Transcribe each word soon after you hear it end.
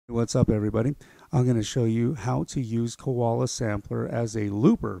What's up, everybody? I'm going to show you how to use Koala Sampler as a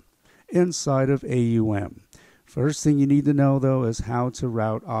looper inside of AUM. First thing you need to know, though, is how to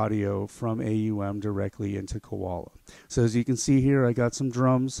route audio from AUM directly into Koala. So as you can see here, I got some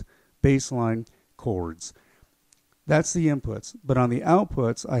drums, bass line, chords. That's the inputs. But on the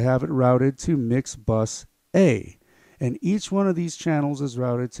outputs, I have it routed to mix bus A. And each one of these channels is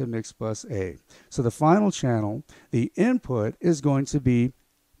routed to mix bus A. So the final channel, the input, is going to be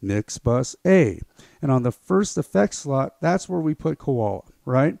mix bus A. And on the first effects slot, that's where we put Koala,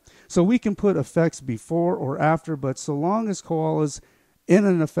 right? So we can put effects before or after, but so long as Koala's in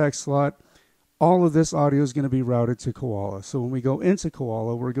an effects slot, all of this audio is going to be routed to Koala. So when we go into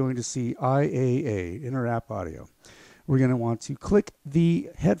Koala, we're going to see IAA, inter-app audio. We're going to want to click the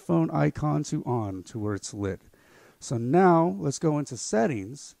headphone icon to on to where it's lit. So now let's go into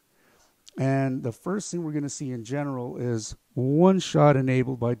settings. And the first thing we're going to see in general is one shot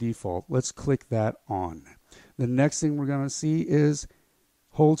enabled by default. Let's click that on. The next thing we're going to see is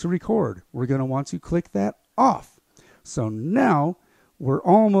hold to record. We're going to want to click that off. So now we're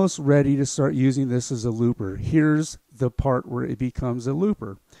almost ready to start using this as a looper. Here's the part where it becomes a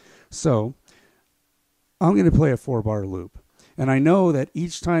looper. So I'm going to play a 4-bar loop. And I know that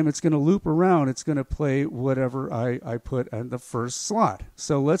each time it's going to loop around, it's going to play whatever I put in the first slot.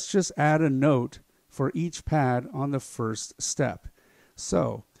 So let's just add a note for each pad on the first step.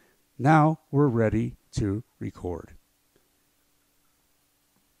 So now we're ready to record.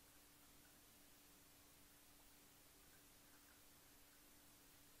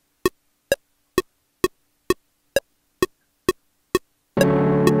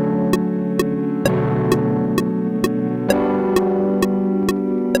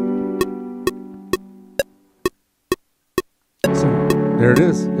 There it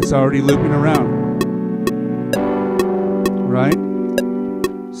is. It's already looping around. Right?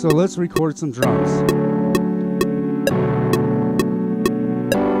 So let's record some drums.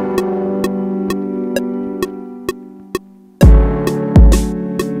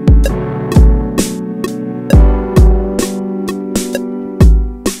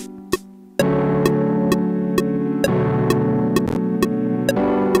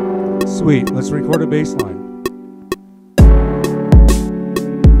 Sweet. Let's record a bass line.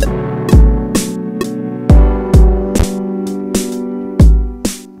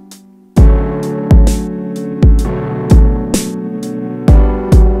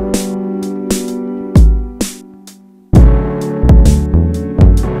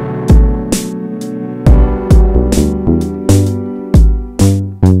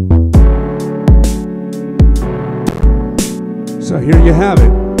 So here you have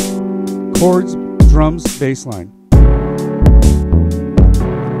it. Chords, drums, bass line.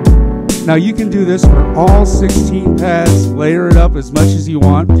 Now you can do this for all 16 pads, layer it up as much as you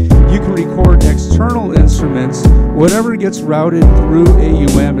want. You can record external instruments. Whatever gets routed through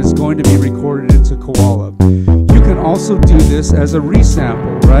AUM is going to be recorded into Koala. You can also do this as a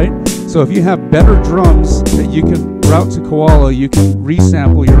resample, right? So if you have better drums that you can route to Koala, you can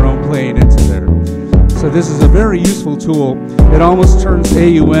resample your own playing into there. So this is a very useful tool. It almost turns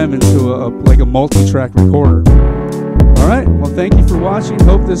AUM into like a multi-track recorder. All right, well, thank you for watching.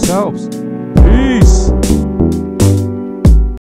 Hope this helps. Peace.